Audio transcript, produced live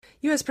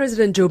US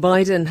President Joe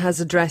Biden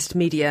has addressed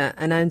media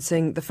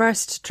announcing the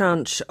first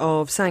tranche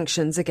of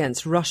sanctions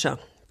against Russia.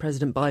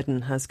 President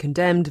Biden has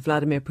condemned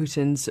Vladimir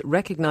Putin's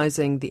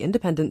recognising the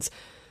independence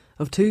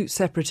of two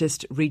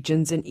separatist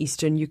regions in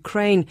eastern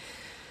Ukraine.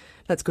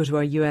 Let's go to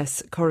our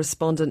US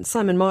correspondent,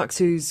 Simon Marks,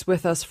 who's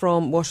with us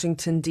from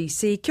Washington,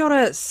 D.C. Kia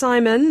ora,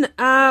 Simon.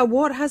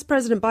 What has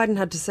President Biden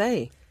had to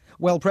say?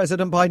 Well,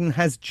 President Biden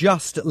has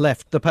just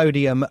left the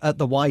podium at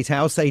the White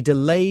House, a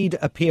delayed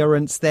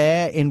appearance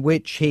there in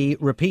which he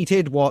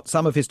repeated what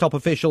some of his top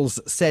officials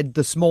said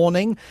this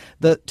morning,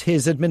 that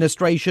his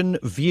administration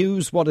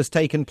views what has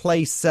taken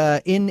place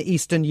in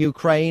eastern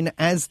Ukraine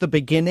as the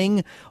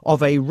beginning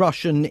of a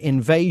Russian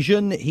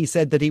invasion. He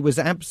said that he was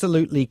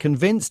absolutely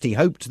convinced. He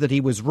hoped that he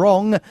was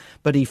wrong,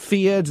 but he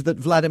feared that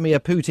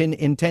Vladimir Putin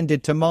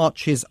intended to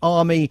march his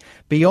army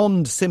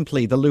beyond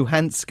simply the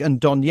Luhansk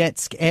and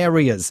Donetsk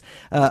areas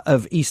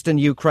of eastern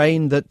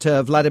Ukraine that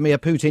Vladimir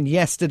Putin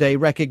yesterday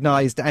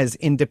recognized as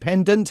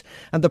independent.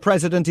 And the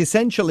president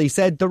essentially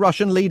said the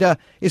Russian leader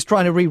is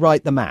trying to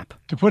rewrite the map.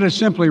 To put it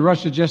simply,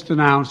 Russia just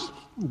announced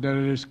that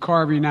it is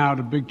carving out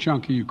a big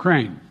chunk of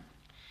Ukraine.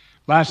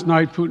 Last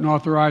night, Putin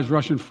authorized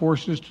Russian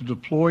forces to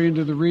deploy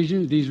into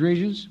these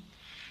regions.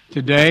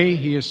 Today,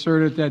 he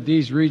asserted that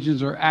these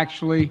regions are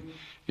actually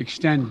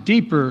extend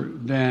deeper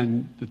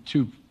than the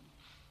two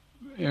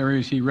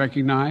areas he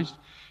recognized,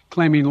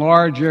 claiming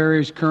large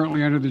areas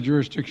currently under the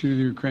jurisdiction of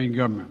the Ukraine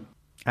government.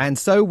 And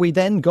so we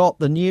then got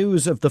the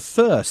news of the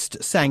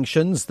first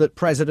sanctions that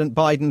President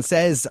Biden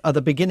says are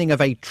the beginning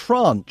of a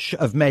tranche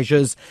of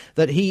measures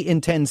that he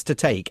intends to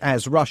take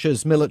as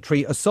Russia's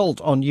military assault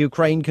on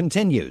Ukraine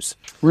continues.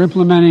 We're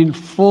implementing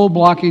full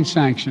blocking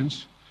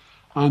sanctions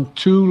on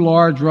two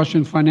large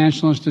Russian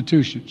financial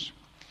institutions,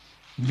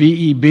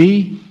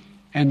 VEB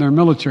and their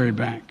military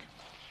bank.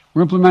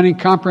 We're implementing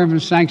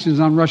comprehensive sanctions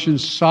on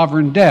Russia's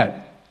sovereign debt.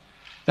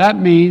 That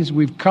means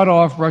we've cut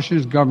off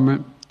Russia's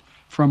government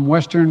from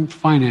Western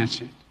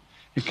financing.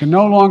 It can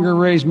no longer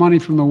raise money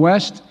from the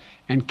West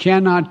and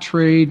cannot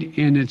trade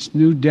in its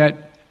new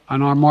debt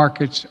on our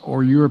markets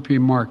or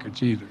European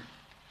markets either.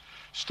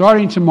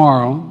 Starting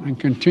tomorrow and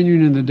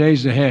continuing in the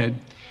days ahead,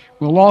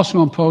 we'll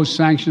also impose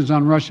sanctions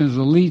on Russia's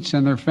elites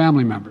and their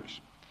family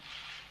members.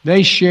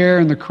 They share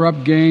in the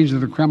corrupt gains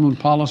of the Kremlin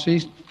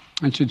policies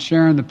and should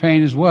share in the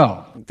pain as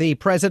well. The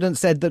president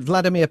said that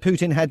Vladimir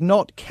Putin had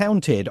not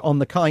counted on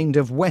the kind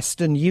of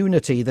Western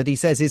unity that he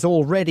says is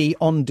already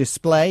on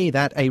display.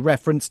 That a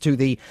reference to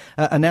the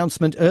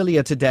announcement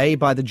earlier today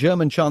by the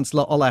German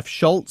Chancellor Olaf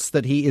Scholz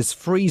that he is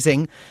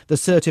freezing the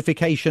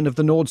certification of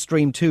the Nord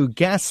Stream 2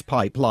 gas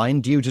pipeline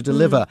due to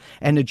deliver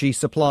energy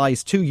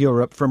supplies to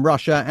Europe from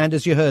Russia. And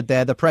as you heard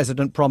there, the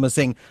president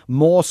promising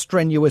more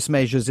strenuous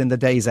measures in the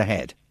days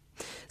ahead.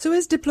 So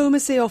is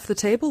diplomacy off the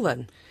table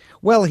then?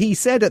 Well, he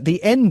said at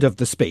the end of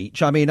the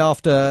speech,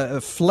 after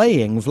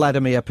flaying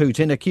Vladimir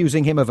Putin,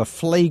 accusing him of a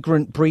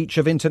flagrant breach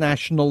of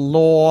international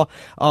law,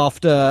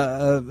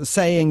 after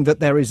saying that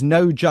there is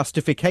no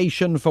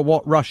justification for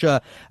what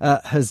Russia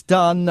has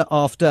done,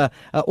 after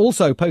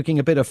also poking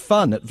a bit of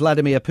fun at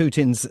Vladimir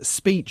Putin's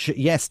speech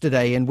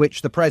yesterday in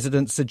which the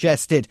president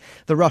suggested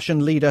the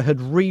Russian leader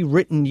had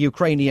rewritten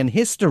Ukrainian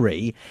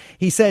history,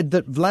 he said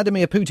that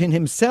Vladimir Putin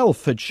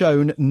himself had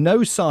shown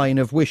no sign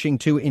of wishing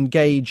to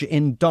engage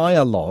in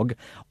dialogue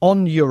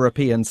on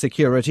European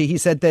security. He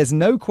said there's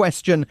no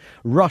question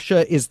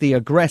Russia is the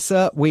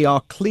aggressor. We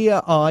are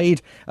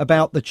clear-eyed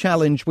about the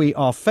challenge we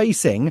are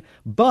facing.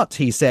 But,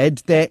 he said,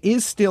 there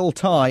is still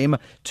time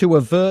to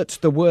avert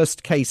the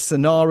worst-case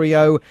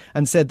scenario,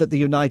 and said that the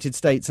United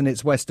States and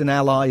its Western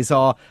allies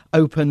are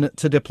open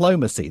to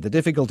diplomacy. The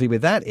difficulty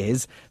with that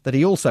is that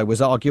he also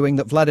was arguing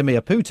that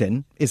Vladimir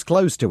Putin is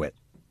close to it.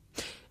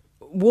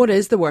 What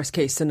is the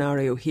worst-case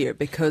scenario here?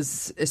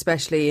 Because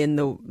especially in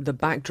the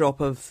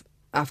backdrop of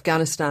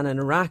Afghanistan and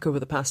Iraq over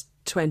the past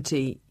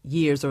 20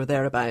 years or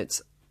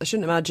thereabouts, I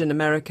shouldn't imagine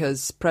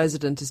America's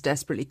president is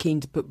desperately keen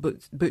to put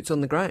boots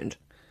on the ground.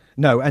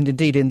 No, and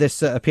indeed in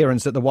this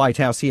appearance at the White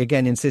House, he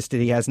again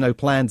insisted he has no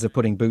plans of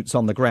putting boots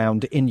on the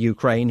ground in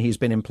Ukraine. He's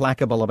been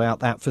implacable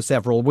about that for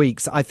several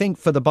weeks. I think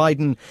for the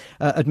Biden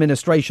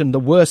administration, the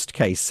worst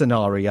case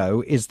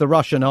scenario is the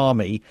Russian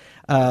army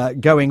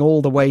going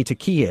all the way to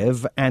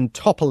Kiev and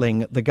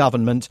toppling the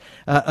government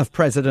of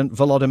President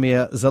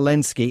Volodymyr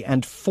Zelensky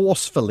and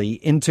forcefully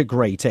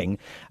integrating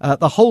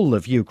the whole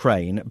of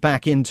Ukraine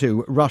back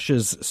into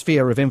Russia's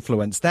sphere of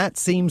influence. That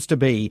seems to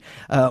be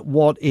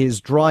what is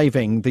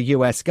driving the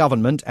US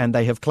government, and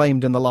they have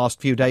claimed in the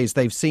last few days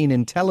they've seen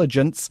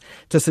intelligence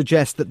to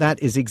suggest that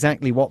that is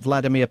exactly what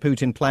Vladimir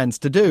Putin plans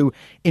to do.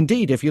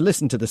 Indeed, if you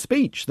listen to the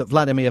speech that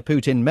Vladimir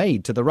Putin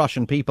made to the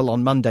Russian people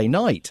on Monday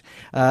night,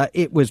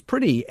 it was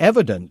pretty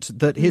evident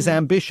that his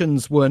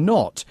ambitions were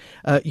not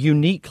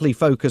uniquely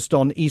focused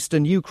on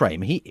eastern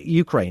Ukraine.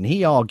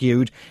 He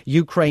argued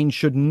Ukraine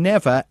should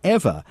never,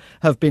 ever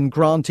have been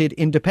granted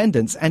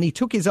independence. And he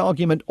took his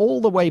argument all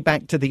the way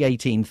back to the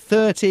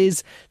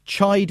 1830s,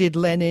 chided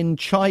Lenin,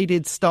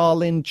 chided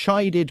Stalin,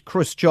 chided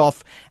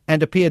Khrushchev,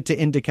 and appeared to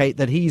indicate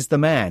that he's the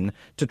man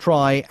to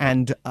try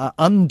and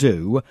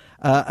undo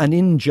an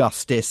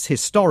injustice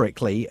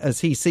historically as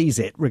he sees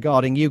it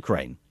regarding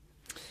Ukraine.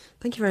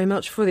 Thank you very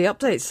much for the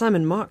update.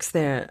 Simon Marks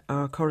there,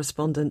 our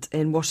correspondent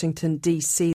in Washington, D.C.